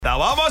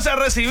Vamos a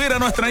recibir a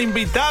nuestra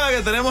invitada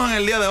que tenemos en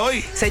el día de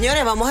hoy.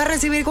 Señores, vamos a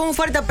recibir con un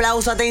fuerte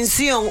aplauso.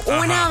 Atención,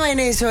 una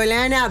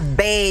venezolana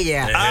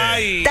bella,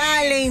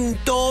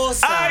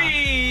 talentosa,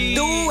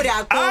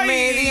 dura,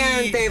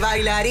 comediante,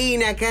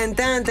 bailarina,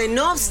 cantante.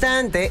 No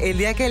obstante, el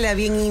día que la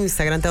vi en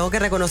Instagram, tengo que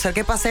reconocer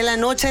que pasé la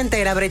noche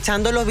entera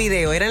brechando los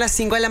videos. Eran las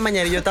 5 de la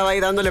mañana y yo estaba ahí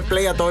dándole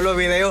play a todos los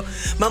videos.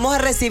 Vamos a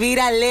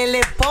recibir a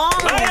Lele Pons.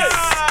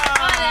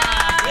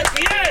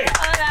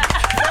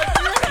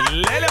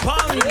 Lele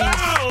Pons.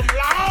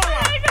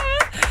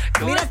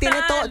 Mira,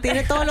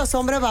 tiene todos los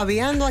hombres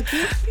babeando aquí.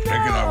 ¿Es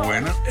que la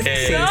buena?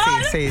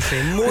 Sí.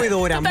 Muy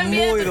dura, tú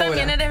también, muy dura. Tú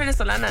también eres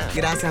venezolana.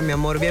 Gracias, mi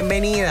amor.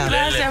 Bienvenida.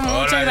 Gracias, Lele.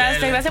 muchas Hola, gracias.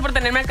 Lele. Gracias por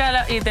tenerme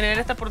acá y tener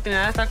esta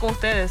oportunidad de estar con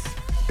ustedes.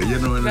 Ella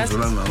no es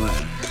venezolana, mamá.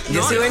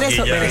 Yo soy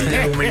venezolana.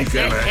 Ella es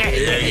dominicana.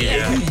 Ella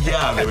es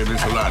ya de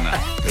venezolana.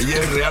 Ella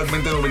es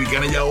realmente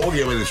dominicana. Ella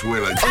odia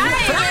Venezuela.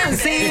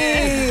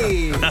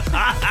 ¡Francis!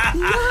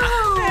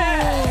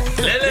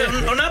 Lele,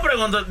 una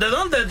pregunta, ¿de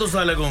dónde tú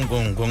sales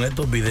con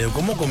estos videos?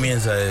 ¿Cómo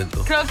comienza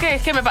esto? Creo que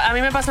es que a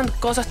mí me pasan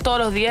cosas todos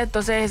los días,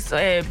 entonces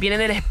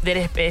vienen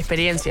de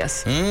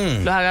experiencias.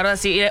 Los agarro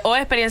así. O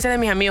experiencias de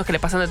mis amigos que le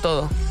pasan de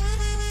todo.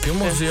 ¡Qué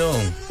emoción!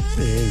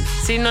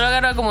 Sí, no lo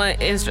agarro como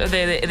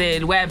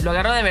del web, lo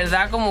agarro de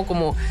verdad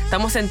como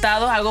estamos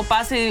sentados, algo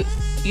pasa y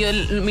yo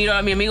miro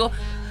a mi amigo.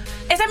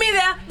 Esa es mi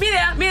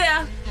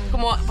idea.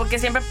 Como, porque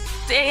siempre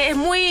es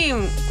muy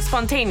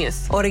spontaneous.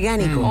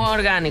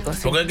 Orgánico, sí.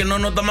 Porque es que no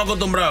estamos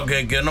acostumbrados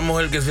que una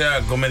mujer que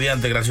sea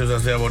comediante graciosa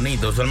sea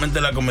bonita.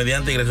 Usualmente las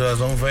comediantes graciosas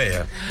son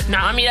feas.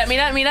 No,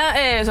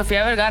 mira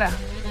Sofía Vergara.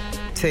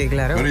 Sí,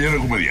 claro. Pero ella no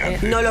es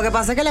comediante. No, lo que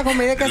pasa es que la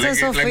comedia que hace La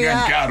Sofía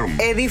engancharon.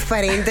 es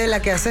diferente de la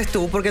que haces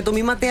tú, porque tú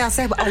misma te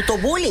haces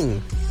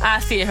autobullying. Ah,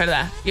 sí, es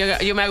verdad.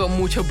 Yo me hago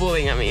mucho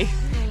bullying a mí.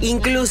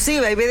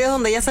 Inclusive hay videos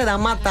donde ella se da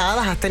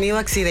matadas, has tenido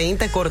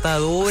accidentes,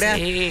 cortaduras.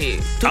 Sí.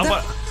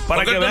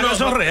 Para que tú vean no- que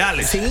son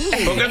reales. Sí.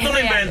 ¿Por qué tú no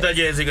inventas,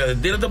 Jessica?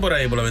 Tírate por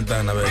ahí, por la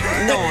ventana, ve.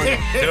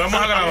 No. Te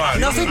vamos a grabar.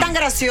 No soy tan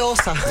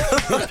graciosa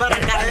para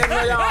caerme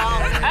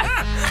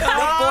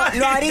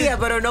lo haría,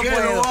 pero no Que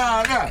puedo. lo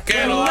haga.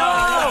 ¿Qué lo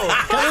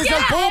haga? ¿Qué dice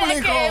el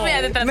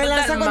público?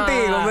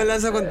 Me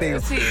lanzo contigo.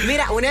 Sí.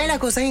 Mira, una de las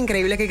cosas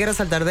increíbles que quiero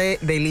resaltar de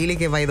Lili,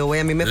 que by the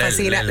way a mí me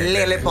fascina, Lele.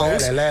 Lele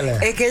Pons, Lele.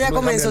 es que ella Me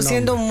comenzó cambia el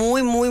siendo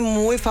nombre.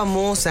 muy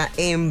famosa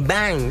en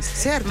Vines,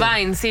 ¿cierto?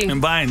 Vine, sí.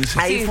 En Vine. Sí.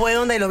 Ahí Sí. fue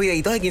donde los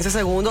videitos de 15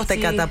 segundos te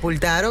Sí.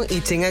 catapultaron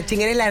y Chin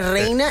eres la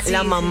reina,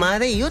 la mamá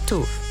de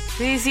YouTube.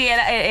 Sí,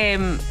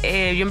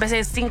 yo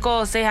empecé 5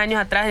 o 6 años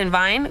atrás en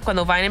Vine,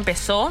 cuando Vine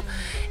empezó,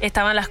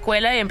 estaba en la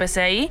escuela y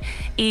empecé ahí,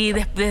 y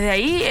desde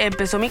ahí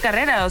empezó mi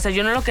carrera. O sea,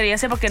 yo no lo quería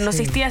hacer porque no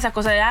existía esa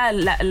cosa de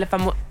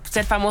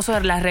ser famoso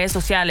en las redes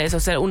sociales o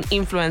ser un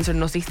influencer,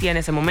 no existía en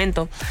ese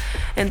momento.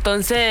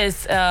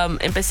 Entonces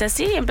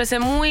empecé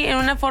muy en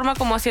una forma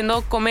como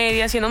haciendo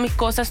comedia, haciendo mis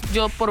cosas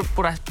yo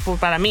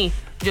para mí.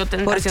 Yo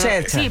Por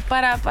checha. Sí,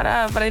 para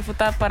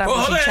disfrutar, para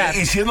Joder, bochinchar.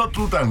 y siendo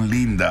tú tan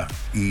linda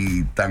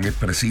y tan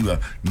expresiva,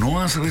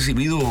 ¿no has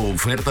recibido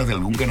ofertas de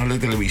algún canal de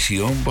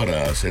televisión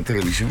para hacer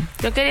televisión?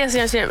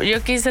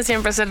 Yo quise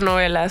siempre hacer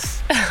novelas,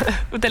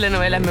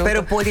 telenovelas me Pero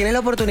gustan. pues tienes la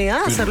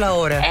oportunidad de hacerlo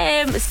ahora.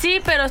 Sí,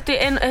 pero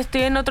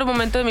estoy en otro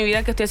momento de mi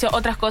vida que estoy haciendo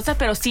otras cosas,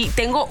 pero si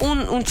tengo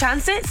un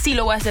chance, sí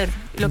lo voy a hacer.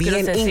 Lo quiero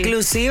Bien, hacer, sí.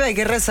 inclusive hay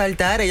que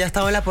resaltar, ella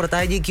estaba en la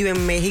portada de GQ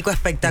en México,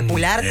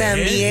 espectacular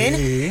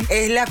también.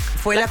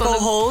 Fue la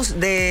co-host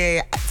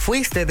de...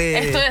 Fuiste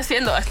de...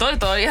 Estoy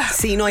todavía.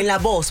 Sí, no, en La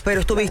Voz,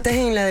 pero estuviste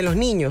en la de los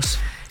niños.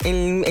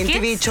 En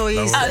TV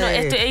Choice.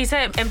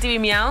 Hice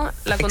MTV Meow,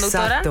 la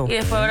conductora, Exacto. y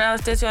después ahora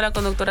estoy siendo la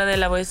conductora de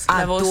La Voz.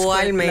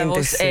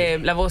 Actualmente, sí.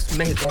 La Voz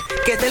México.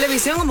 ¿Qué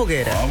televisión o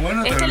muquera? Ah,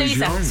 bueno, Es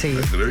televisión. Televisa.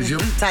 Sí. ¿Televisión?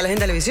 ¿Sales en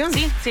televisión?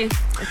 Sí,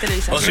 es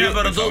televisión. O sea,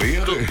 pero no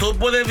sabía. tú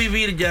puedes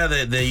vivir ya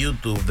de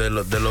YouTube, de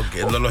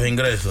los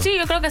ingresos. Sí,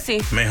 yo creo que sí.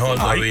 Mejor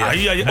todavía.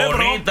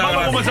 Bonita,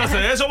 vamos a comenzar a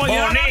hacer eso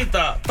mañana.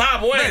 bonita, está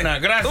buena,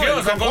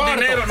 graciosa, con cuarto.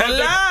 dinero. No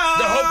Hello.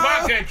 the whole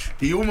package.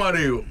 Y un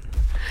marido.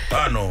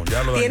 Ah, no,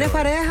 ya lo ¿Tienes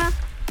dañó. pareja?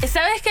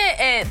 ¿Sabes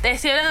que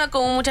estoy hablando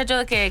con un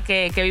muchacho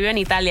que vive en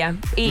Italia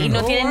y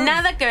no tiene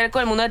nada que ver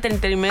con el mundo del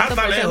entretenimiento,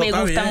 Está por eso lejos, me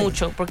está gusta bien.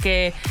 mucho,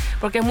 porque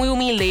es muy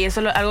humilde y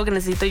eso es algo que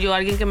necesito yo,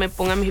 alguien que me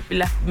ponga mis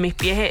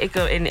pies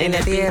en la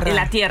tierra. En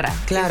la tierra.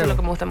 Claro. Eso es lo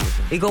que me gusta mucho.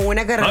 Y con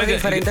una carrera No,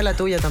 diferente a la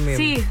tuya también.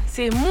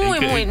 Sí,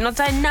 muy, no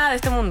sabes nada de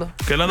este mundo.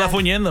 Que no anda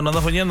fuñendo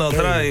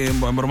atrás y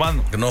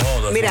bromando. Que no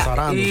jodas. Mira,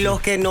 Zarando, sí.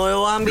 los que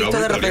no han visto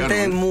de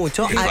repente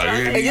mucho,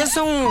 ellos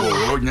son...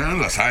 Bologna,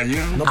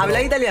 lasaña,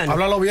 ¿Habla italiano?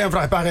 Háblalo bien,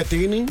 Fra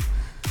Spaghettini.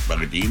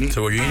 spaghettini,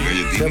 Cebollini.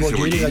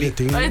 Cebollini,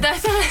 galletini. Ahorita,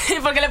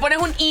 porque le pones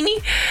un ini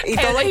Y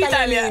todo es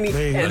italiano.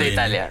 Es de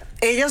Italia.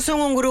 Ellos son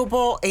un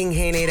grupo en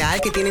general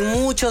que tienen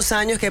muchos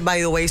años que, by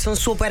the way, son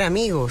súper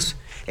amigos.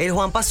 El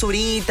Juan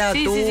Pazurita,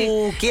 Sí, tú, sí,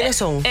 sí. ¿quiénes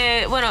son?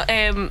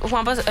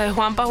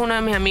 Juanpa es uno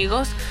de mis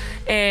amigos.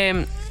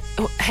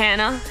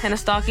 Hannah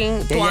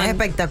Stocking. Ella es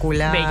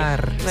espectacular. Bella,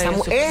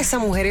 súper. Esa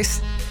mujer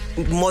es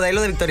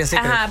modelo de Victoria's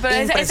Secret. Ajá,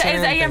 pero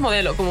Impresionante. ella es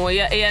modelo, como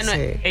ella no Sí.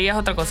 ella es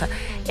otra cosa.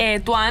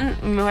 Tuan,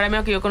 mi mejor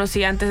amigo que yo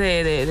conocí antes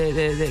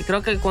de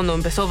creo que cuando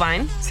empezó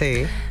Vine.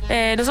 Sí.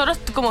 Nosotros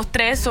como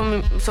 3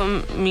 son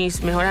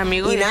mis mejores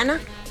amigos. ¿Y Nana?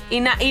 Y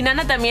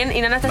Nana también.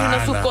 Y Nana está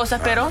haciendo sus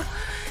cosas, pero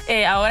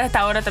ahora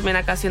está también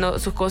acá haciendo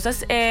sus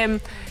cosas.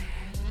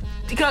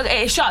 Creo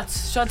que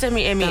Shots es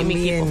mi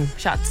equipo.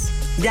 Shots.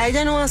 ¿Ya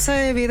ella no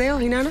hace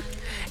videos, y Nana?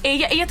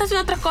 Ella está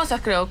haciendo otras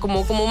cosas, creo,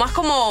 como más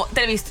como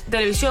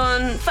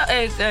televisión.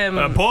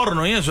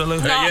 Porno y eso.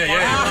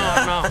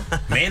 No.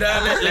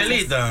 Mira,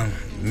 Lelita,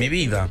 mi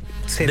vida.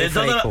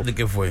 ¿De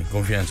qué fue?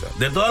 Confianza.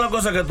 De todas las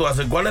cosas que tú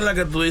haces, ¿cuál es la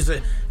que tú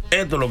dices?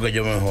 Esto es lo que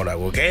yo mejor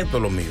hago, que esto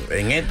es lo mío,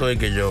 en esto es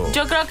que yo...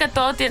 Yo creo que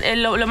todo tiene...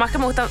 Lo más que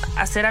me gusta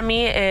hacer a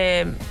mí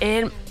es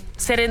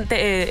ser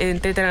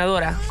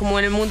entretenedora, como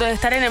en el mundo,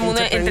 estar en el mundo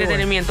de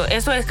entretenimiento.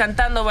 Eso es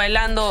cantando,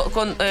 bailando,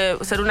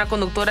 ser una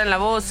conductora en la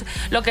voz,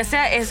 lo que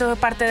sea, eso es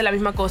parte de la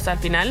misma cosa al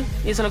final,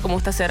 y eso es lo que me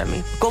gusta hacer a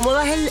mí. ¿Cómo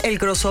das el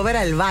crossover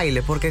al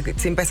baile? Porque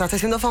si empezaste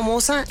siendo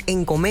famosa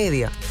en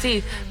comedia.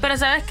 Sí, pero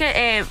sabes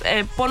que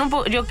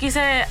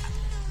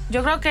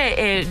yo creo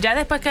que ya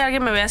después que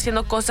alguien me vea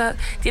haciendo cosas,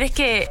 tienes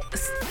que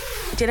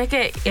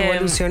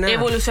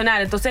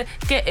evolucionar. Entonces,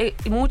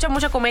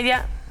 mucha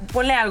comedia,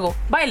 ponle algo,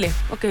 baile,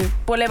 ok,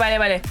 ponle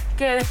baile.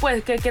 ¿Qué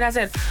después? ¿Qué quieres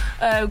hacer?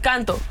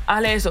 Canto,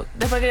 hazle eso.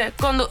 Después que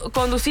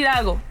conducir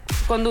algo,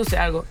 conduce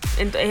algo.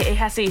 Entonces,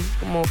 es así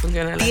como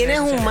funciona.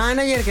 ¿Tienes un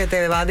manager que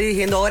te va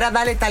dirigiendo? Ahora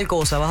dale tal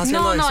cosa, vas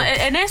haciendo eso. No,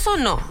 en eso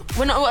no.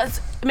 Bueno,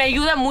 me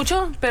ayuda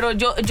mucho, pero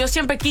yo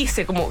siempre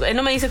quise, como él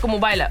no me dice cómo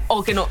baila,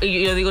 o que no,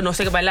 y yo digo no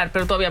sé qué bailar,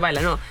 pero todavía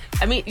baila, no.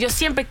 A mí, yo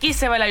siempre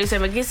quise bailar, yo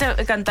siempre quise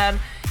cantar,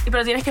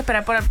 pero tienes que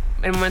esperar por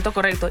el momento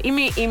correcto. Y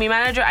mi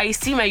manager ahí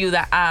sí me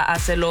ayuda a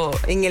hacerlo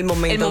en el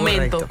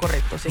momento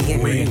correcto. Sí.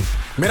 Muy bien.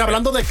 Mira,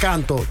 hablando de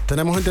canto,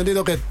 tenemos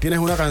entendido que tienes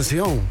una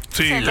canción.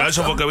 Sí, ya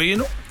eso fue que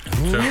vino.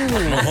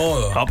 No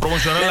joda. A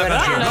promocionar la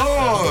canción.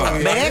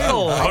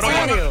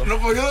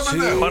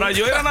 Para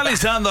yo ir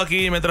analizando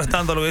aquí, mientras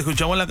tanto, lo que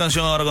escuchamos en la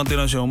canción ahora a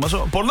continuación.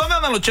 ¿Por dónde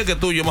andan los cheques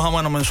tuyos más o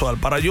menos mensual?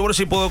 Para yo ver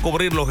si puedo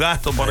cubrir los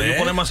gastos, para yo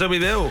ponerme a hacer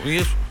videos y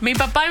eso. Mi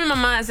papá y mi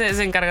mamá se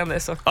encargan de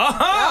eso.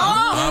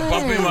 ¡Ajá!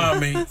 Papi y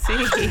mami. Sí,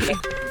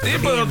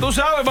 pero tú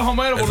sabes más o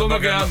menos por dónde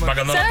que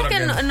andan. ¿Sabes que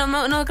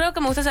no creo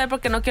que me guste saber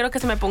porque no quiero que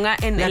se me ponga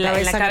en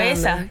la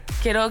cabeza?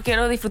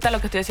 Quiero disfrutar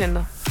lo que estoy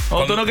haciendo.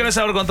 ¿O tú no quieres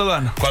saber cuánto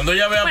ganas? Cuando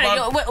ella vea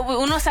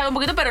uno sabe un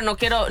poquito, pero no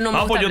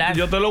me gusta hablar.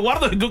 Yo te lo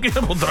guardo si tú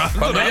quieres mostrar.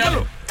 Cuando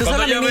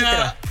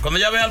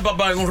ella vea al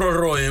papá en un Rolls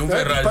Royce, en un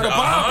Ferrari. Pero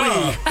papi.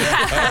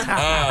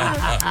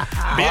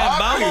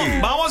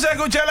 Bien, vamos a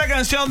escuchar la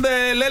canción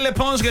de Lele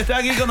Pons, que está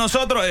aquí con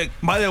nosotros.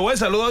 Vaya, güey,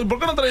 saludos. ¿Por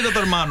qué no traes a tu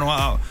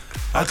hermano?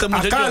 A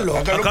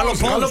Carlos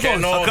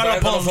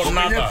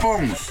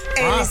Pons.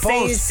 El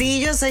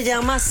sencillo se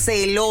llama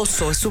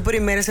Celoso. Es su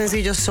primer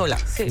sencillo sola.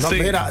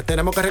 Mira,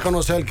 tenemos que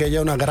reconocer que ella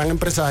es una gran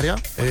empresaria.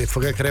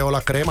 Fue que creó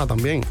la crema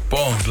también.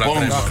 Pons, la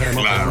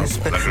crema. Claro.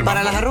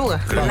 Para las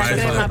arrugas. La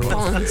crema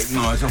Pons.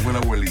 No, esa fue la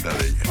abuelita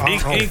de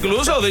ella.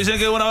 Incluso dicen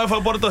que una vez fue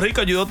a Puerto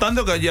Rico, ayudó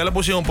tanto que ya le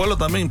pusieron un pueblo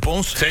también,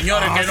 Pons.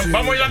 Señores,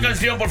 vamos a ir a la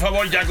canción, por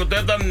favor, ya que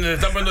ustedes están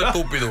viendo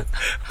estúpidos.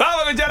 Vamos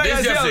a escuchar la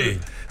canción. Así.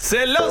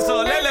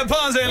 Celoso, Lele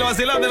Pons en el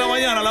Vacilón de la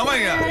Mañana, la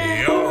Mega.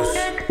 Dios.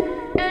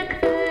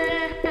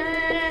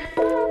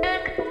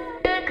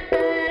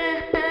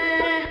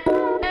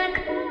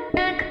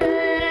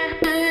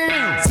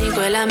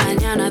 De la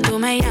mañana tú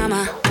me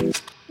llamas,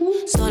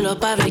 solo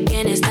pa' ver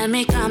quién está en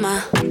mi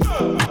cama.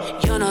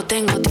 Yo no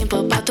tengo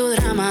tiempo pa' tu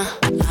drama.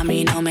 A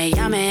mí no me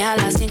llames a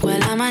las 5 de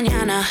la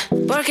mañana,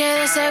 porque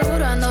de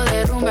seguro ando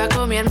de rumba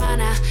con mi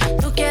hermana.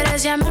 Tú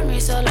quieres llamarme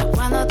solo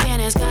cuando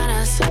tienes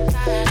ganas.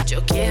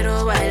 Yo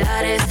quiero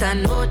bailar esta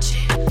noche,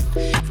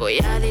 voy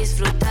a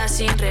disfrutar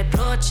sin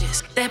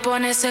reproches. Te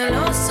pones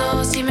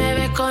celoso si me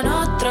ves con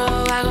otro.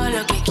 Hago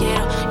lo que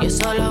quiero, yo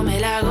solo me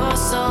la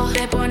gozo.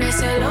 Te pones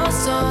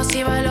celoso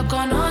si bailo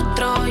con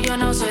otro. Yo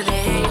no soy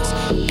de ellos,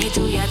 ni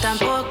tuya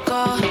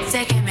tampoco.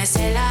 Sé que me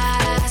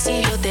celas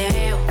si yo te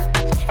veo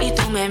y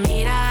tú me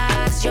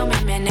miras, yo me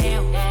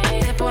meneo.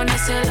 Te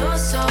pones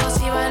celoso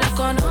si bailo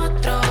con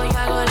otro. Yo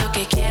hago lo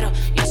que quiero,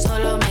 yo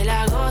solo me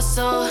la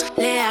gozo.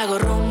 Le hago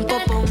rum,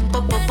 pop, pum,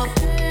 pop, pop, pop.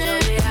 Tú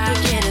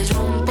quieres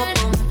rum, pop,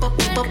 pum, pop,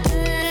 pop, pop.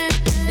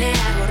 Le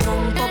hago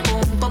rum, pop,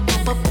 pum, pop,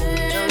 pop, pop.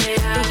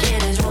 Tú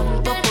quieres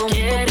rum, pop, pum,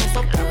 pop,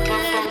 pop,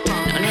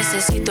 pop. No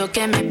necesito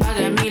que me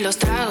paguen mí los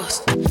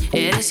tragos.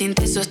 Eres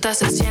intenso,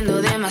 estás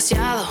haciendo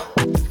demasiado.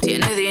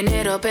 Tienes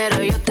dinero,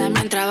 pero yo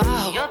también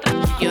trabajo.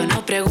 Yo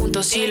no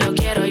pregunto si lo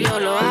quiero, yo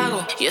lo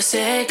hago. Yo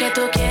sé que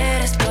tú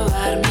quieres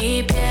probar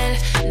mi piel.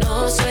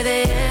 No soy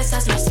de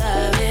esas, lo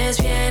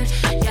sabes bien.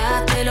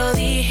 Ya te lo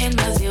dije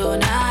más de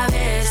una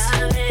vez,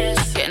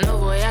 que no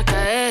voy a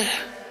caer.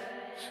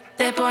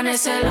 Te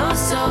pones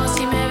celoso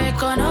si me ves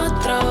con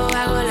otro.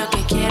 Hago lo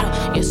que quiero,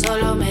 yo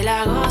solo me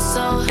la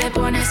gozo. Te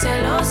pones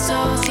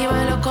celoso si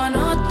bailo con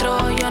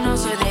otro. Yo no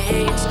soy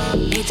de ellos,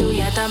 ni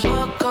tuya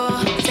tampoco.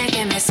 Sé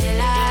que me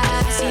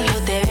celas si yo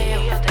te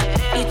veo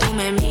y tú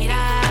me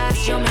miras,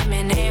 yo me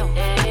meneo.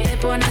 Te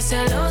pones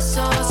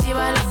celoso si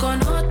bailo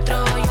con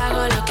otro. Yo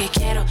hago lo que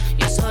quiero,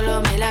 yo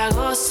solo me la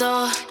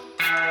gozo.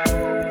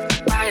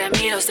 Paga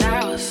mí los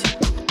tragos,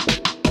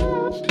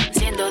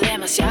 siendo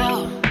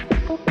demasiado.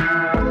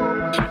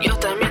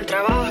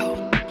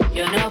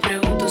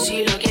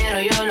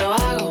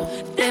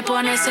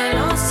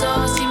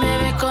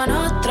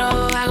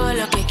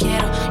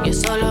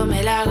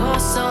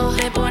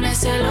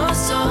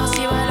 celoso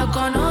si bailo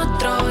con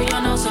otro. Yo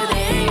no soy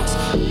de ellos,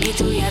 y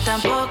tú ya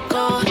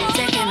tampoco.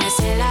 Sé que me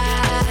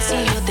celas si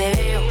yo te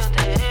veo,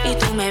 y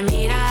tú me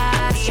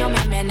miras, yo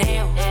me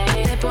meneo.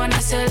 Te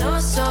pones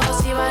celoso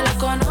si bailo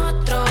con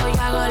otro.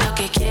 Yo hago lo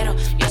que quiero,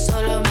 yo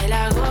solo me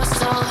la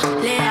gozo.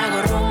 Le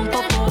hago rum,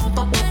 pop, pop,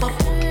 pop, pop.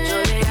 Yo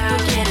le hago,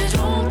 tú quieres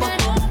rum, pop,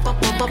 pop,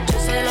 pop, pop. Yo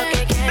sé lo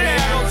que quieres.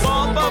 Le hago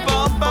pom, pom,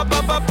 pom, pom,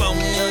 pom, pom, pom.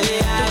 Yo le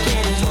hago, tú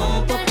quieres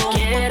rum, pop, pop,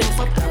 quieres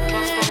pop, pop,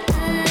 pop.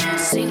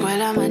 5 de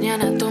la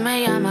mañana tú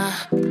me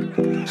llamas,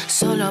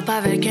 solo pa'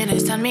 ver quién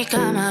está en mi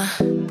cama.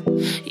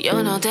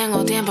 Yo no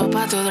tengo tiempo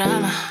pa' tu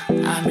drama.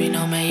 A mí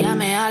no me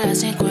llame a las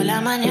 5 de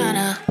la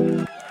mañana.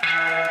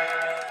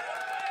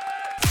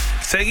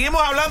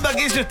 Seguimos hablando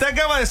aquí. Si usted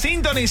acaba de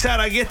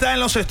sintonizar, aquí está en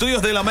los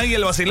estudios de la Mega y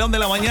el Vacilón de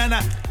la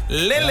Mañana,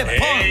 Lele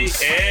Pons.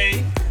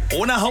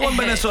 Una joven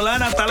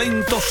venezolana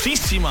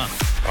talentosísima.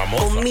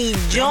 Famosa. Con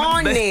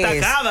millones.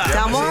 Destacada.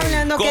 Estamos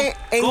hablando que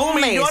en con un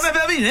mes, millones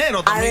de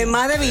dinero también.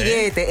 además de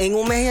billetes, en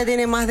un mes ella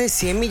tiene más de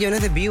 100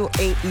 millones de views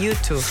en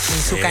YouTube,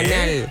 en su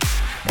canal.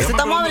 Eso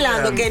estamos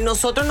hablando que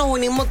nosotros nos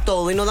unimos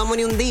todos y no damos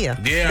ni un día.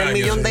 10 del años,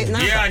 millón de 10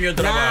 nada. años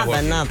de trabajo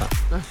aquí. Nada.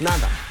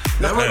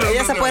 No, porque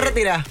ella se puede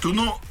retirar. Tú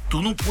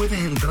no puedes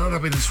entrar a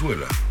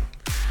Venezuela.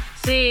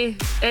 Sí,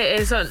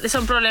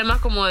 son problemas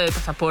como de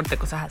pasaporte,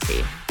 cosas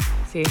así.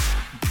 Sí.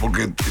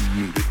 Porque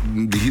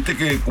dijiste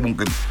que como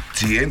que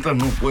si entras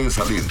no puedes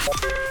salir.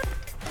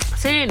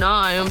 Sí,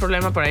 no, hay un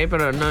problema por ahí,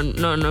 pero no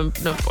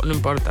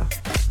importa.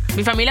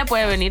 Mi familia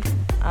puede venir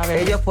a ver.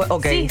 Ellos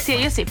okay. Sí,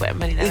 ellos sí pueden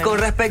venir a Y ver. con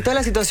respecto a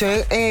la situación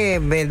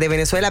de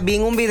Venezuela, vi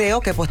en un video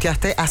que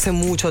posteaste hace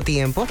mucho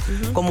tiempo,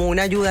 como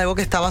una ayuda, algo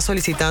que estaba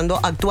solicitando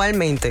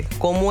actualmente.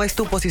 ¿Cómo es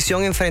tu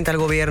posición en frente al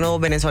gobierno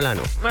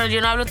venezolano? Bueno, yo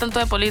no hablo tanto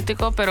de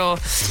político, pero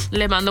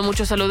les mando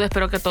mucho salud.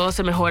 Espero que todo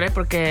se mejore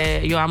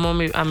porque yo amo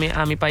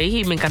a mi país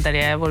y me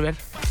encantaría volver.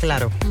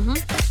 Claro.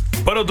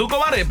 Pero tú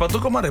comes arepa.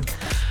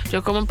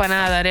 Yo como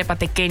empanada de arepa,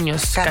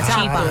 pequeños,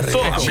 Caramba.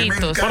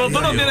 cachitos. Pero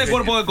tú no tienes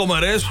cuerpo de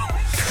comer eso.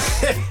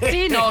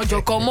 Sí, no,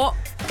 yo como.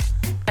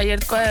 Ayer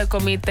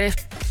comí 3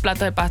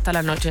 platos de pasta en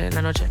la noche.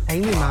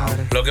 Ay, mi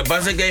madre. Lo que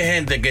pasa es que hay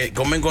gente que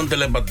comen con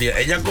telepatía.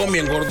 Ella come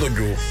en gordo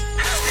yo.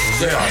 O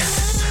sea,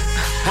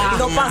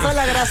 Nos pasa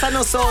la grasa a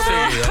nosotros.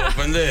 sí, a los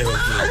pendejos.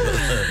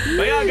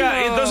 Ven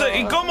acá, entonces,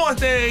 ¿y cómo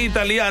este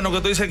italiano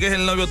que tú dices que es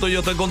el novio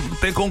tuyo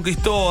te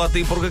conquistó a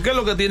ti? Porque ¿qué es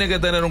lo que tiene que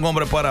tener un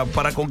hombre para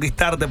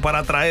conquistarte, para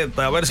atraerte?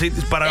 Para ver si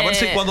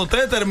cuando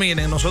ustedes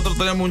terminen, nosotros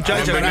tenemos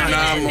muchachos.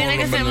 Tiene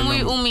que ser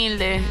muy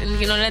humilde.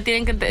 Que no le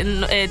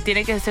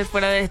tiene que ser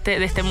fuera de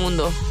este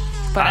mundo.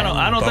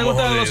 ¿No te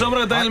gustan los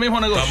hombres que están en el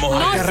mismo negocio?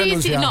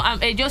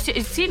 Yo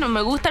sí, no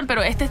me gustan,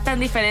 pero este es tan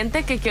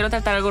diferente que quiero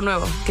tratar algo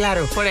nuevo.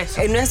 Claro. Por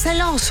eso. No es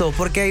celoso,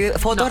 porque hay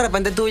fotos de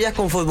repente tuyas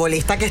con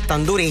futbolistas que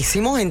están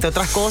durísimos, entre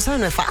otras cosas,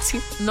 no es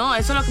fácil. No,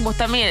 eso es lo que me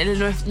gusta a mí. Él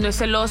no es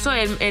celoso,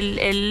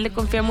 él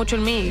confía mucho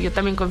en mí y yo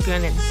también confío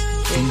en él.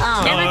 Sí. Él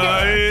me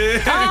tiene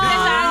 3 años.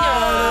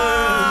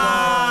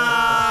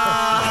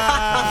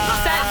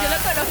 O sea, yo lo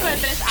conozco de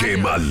 3 años. ¡Qué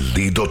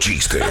maldito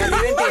chiste!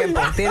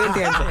 Tienen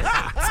tiempo.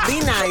 Be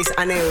nice,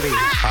 Aneuri.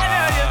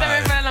 Yo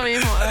también espero lo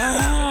mismo.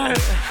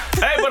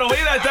 Pero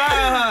mira,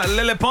 está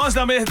Lele Pons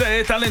también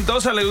es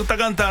talentosa, le gusta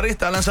cantar y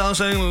está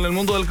lanzándose en el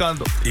mundo del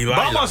canto. Y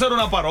baila. Vamos a hacer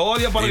una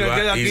parodia para que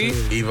quede aquí.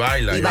 Y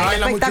baila. Y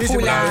baila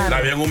espectacular.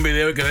 La vi en un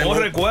video y quedé. Un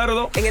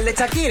recuerdo. En el de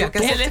Shakira.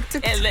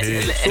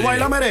 ¿Tú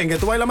bailas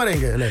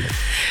merengue, Lele?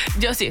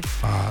 Yo sí.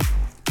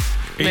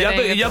 ¿Y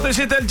ya te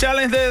hiciste el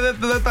challenge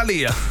de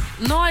Thalía?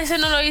 No, ese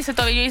no lo hice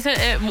todavía. Yo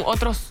hice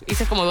otros,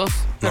 hice como 2.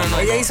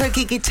 Ella hizo el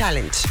Kiki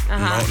Challenge.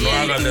 Ajá. No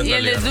hagan de y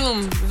el de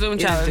italiano. Zoom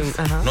Challenge.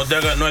 Ajá. No te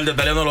hagas, no, el de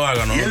italiano lo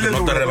haga, no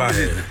te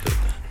rebajes.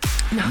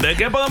 ¿De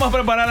qué podemos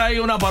preparar ahí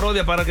una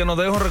parodia para que nos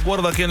deje un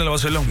recuerdo aquí en el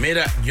Vacilón?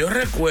 Mira, yo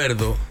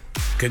recuerdo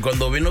que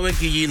cuando vino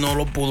Becky G no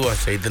lo pudo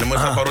hacer y tenemos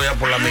esa parodia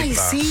por la Ay,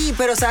 mitad. sí,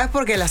 pero ¿sabes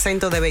por qué el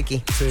acento de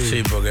Becky?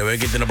 Sí, porque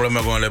Becky tiene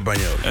problemas con el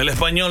español. El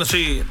español,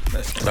 sí.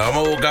 La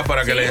vamos a buscar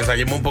para que le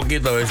ensayemos un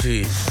poquito a ver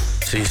si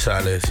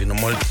sale, si no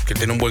que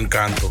tiene un buen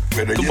canto.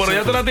 ¿Tú por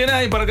allá te la tienes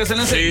ahí para que se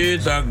le enseñe? Sí,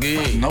 está aquí.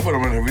 No, pero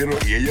me refiero,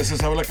 ¿y ella se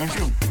sabe la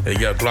canción?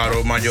 Ella,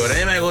 claro,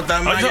 mayores, me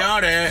gustan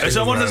mayores. Ese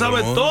amor se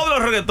sabe todos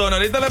los reggaetones.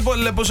 Ahorita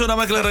le puse una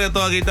mezcla de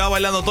reggaetón aquí, estaba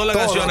bailando todas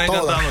las canciones y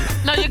cantando.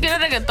 No, yo quiero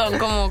reggaetón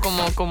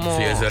como...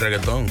 Sí, ese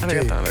reggaetón.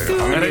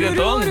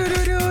 Reggaetón.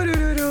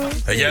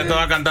 Ella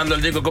estaba cantando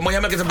el disco. ¿Cómo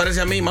llama que se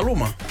parece a mí?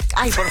 Maluma.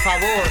 Ay, por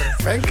favor.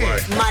 ¿Ven qué?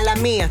 Mala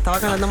mía,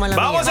 estaba cantando mala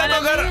mía.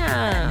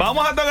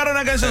 Vamos a tocar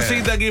una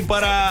cancioncita aquí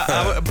para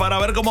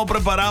ver cómo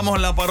preparamos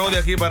la parodia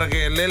aquí para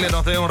que Lele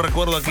nos dé un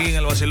recuerdo aquí en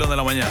el Vacilón de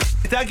la Mañana.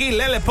 Está aquí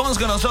Lele Pons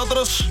con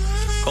nosotros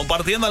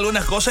compartiendo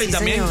algunas cosas y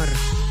también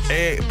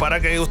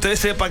para que usted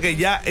sepa que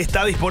ya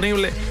está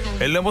disponible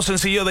el nuevo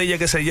sencillo de ella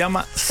que se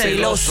llama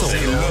Celoso.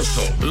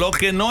 Lo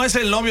que no es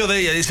el novio de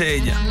ella, dice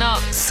ella. No.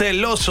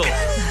 Celoso.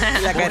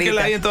 La carita.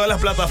 Búsquela ahí en todas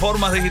las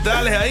plataformas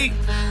digitales ahí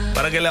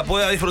para que la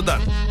pueda disfrutar.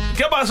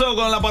 ¿Qué pasó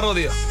con la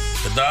parodia?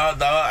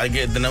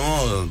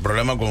 Tenemos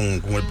problemas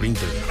con el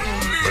printer.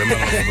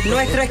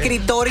 Nuestro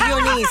escritor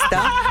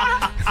guionista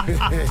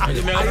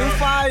Hay un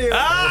fallo.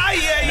 Ay.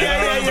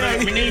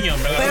 Mi niño.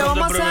 Pero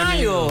vamos a hacer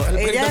algo.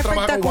 Ella es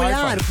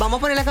espectacular. Vamos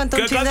a poner la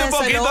canción Que chinga cante de un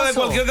poquito celoso. de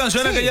cualquier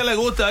canción que a ella le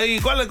gusta ahí.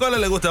 ¿Cuál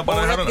le gusta para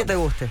Una dejarla? que te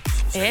guste.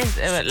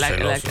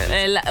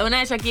 ¿Una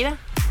de Shakira?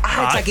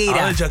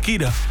 Shakira. De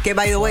Shakira. Que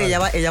by the way,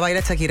 ella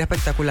baila Shakira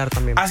espectacular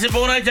también. Así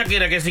por una de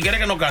Shakira, que si quiere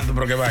que no cante,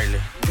 pero que baile.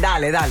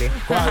 Dale.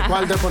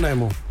 ¿Cuál te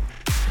ponemos?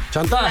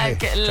 ¿Chantaje?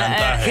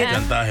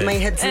 Chantaje. My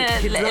head hits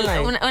the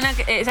line. Una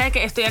que, ¿sabes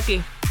qué? Estoy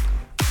aquí.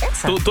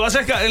 ¿Tú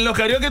haces en los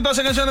karaoke tú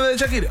haces canciones de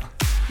Shakira?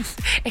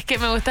 Es que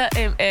me gusta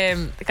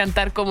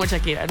cantar como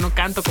Shakira. No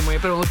canto como ella,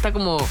 pero me gusta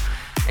como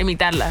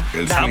imitarla.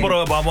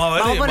 Pero vamos a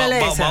ver. Vamos a ponerle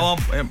esa. Vamos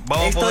a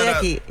Estoy poner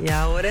aquí. Y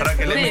ahora para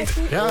que le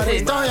Ya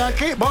estoy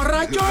aquí,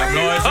 borracho. No, ese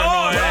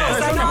no es.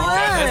 esa no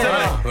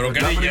es. Pero qué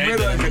DJ.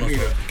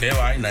 Qué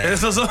vaina.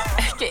 Esos son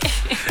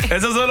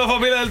los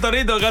familias del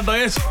Torito que cantan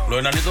eso. Los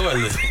enanitos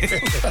verdes.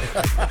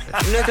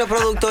 Nuestro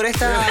productor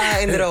está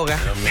en droga.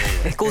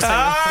 Excúsame.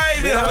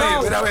 Ay, Dios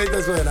mío. Mira, a ver,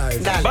 te suena eso.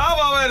 Dale,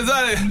 Vamos a ver,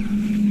 dale.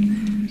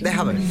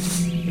 deja ver.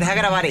 Deja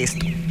grabar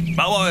esto.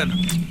 Vamos a ver.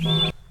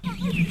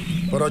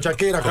 Pero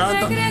Shakira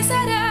canta.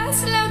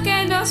 Regresarás lo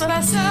que nos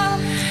pasó.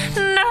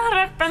 No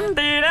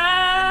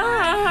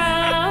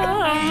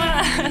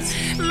arrepentirás.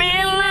 1000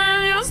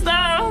 años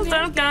no te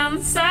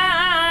alcanzan.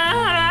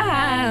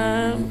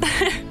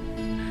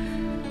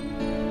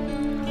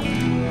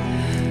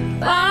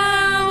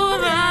 Para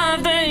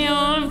borrarte y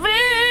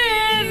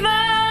olvidar.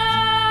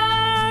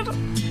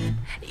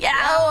 Y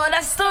ahora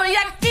estoy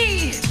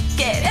aquí,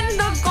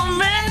 queriendo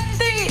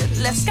convertir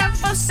los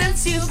campos en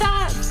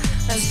ciudad,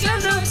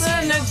 mezclándose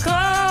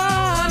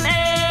con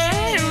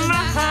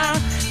hembra.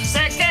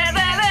 Sé que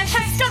te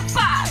dejé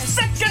escapar,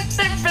 sé que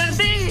te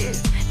perdí,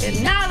 y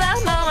nada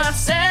no va a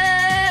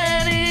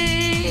ser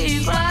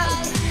igual.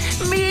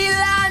 1000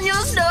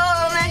 años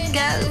no me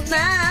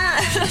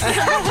encantan.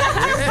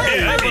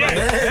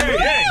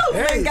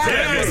 Me encanta.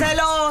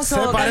 Celoso. Se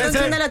parece-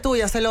 Canción de la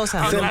tuya,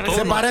 celosa. Se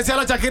parece a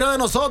la Shakira de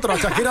nosotros,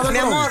 a Shakira de Mi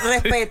amor,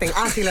 respeten.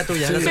 Ah, sí, la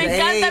tuya. la tuya. Me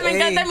encanta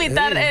Ey,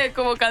 imitar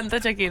como canta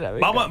Shakira.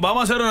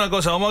 Vamos a hacer una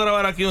cosa. Vamos a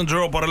grabar aquí un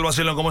draw por el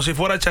vacilón como si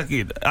fuera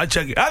Shakira. Haz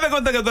de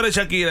cuenta que tú eres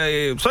Shakira.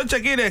 Soy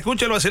Shakira y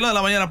escucha el vacilón de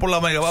la mañana por la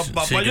mega. Sí,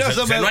 Para que yo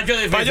se lo ha hecho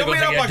difícil mirar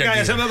conseguir para acá y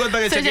Shakira. hacerme cuenta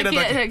que Shakira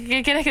está aquí.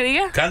 ¿Qué quieres que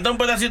diga? Canta un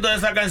pedacito de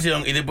esa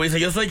canción y después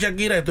dice: yo soy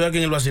Shakira y estoy aquí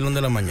en el vacilón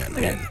de la mañana.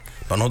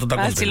 Para nosotros estar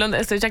contentos. Vacilón,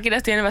 estoy Shakira,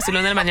 estoy en el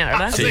vacilón del mañana,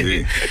 ¿verdad?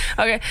 Sí.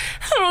 Ok.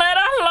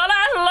 Lola.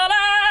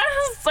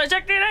 Soy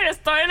Shakira y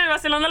estoy en el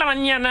vacilón de la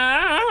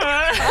mañana.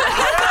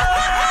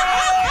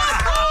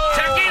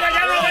 Shakira,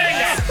 ya no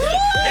venga.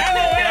 Ya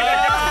no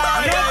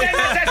venga. No te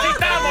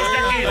necesitamos,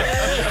 Shakira.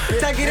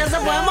 Shakira se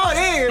puede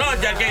morir. No,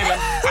 Shakira.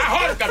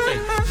 Ajórcate.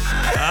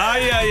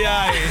 Ay.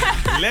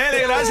 Lele,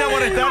 gracias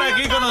por estar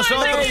aquí con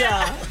nosotros.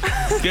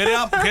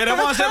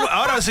 Queremos hacer,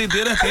 ahora si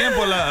tienes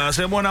tiempo,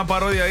 hacemos una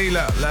parodia ahí,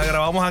 la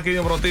grabamos aquí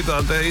bien prontito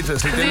antes de irse.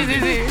 Si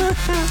tienes tiempo.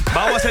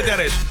 Vamos a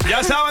setear eso.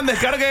 Ya saben,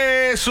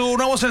 descargue su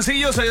nuevo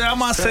sencillo, se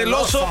llama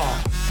Celoso.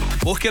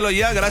 Búsquelo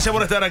ya, gracias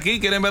por estar aquí.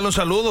 ¿Quieren verle un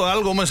saludo,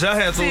 algo, un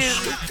mensaje a tus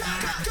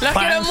Los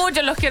fans?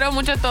 los quiero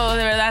mucho a todos,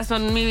 de verdad,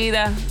 son mi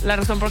vida. La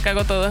razón por qué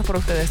hago todo es por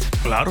ustedes.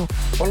 Claro.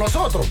 Por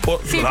nosotros.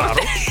 Sí, claro.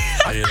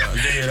 por Y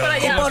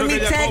por mi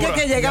cheque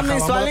que llega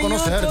Acabamos mensual de en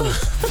YouTube. conocernos.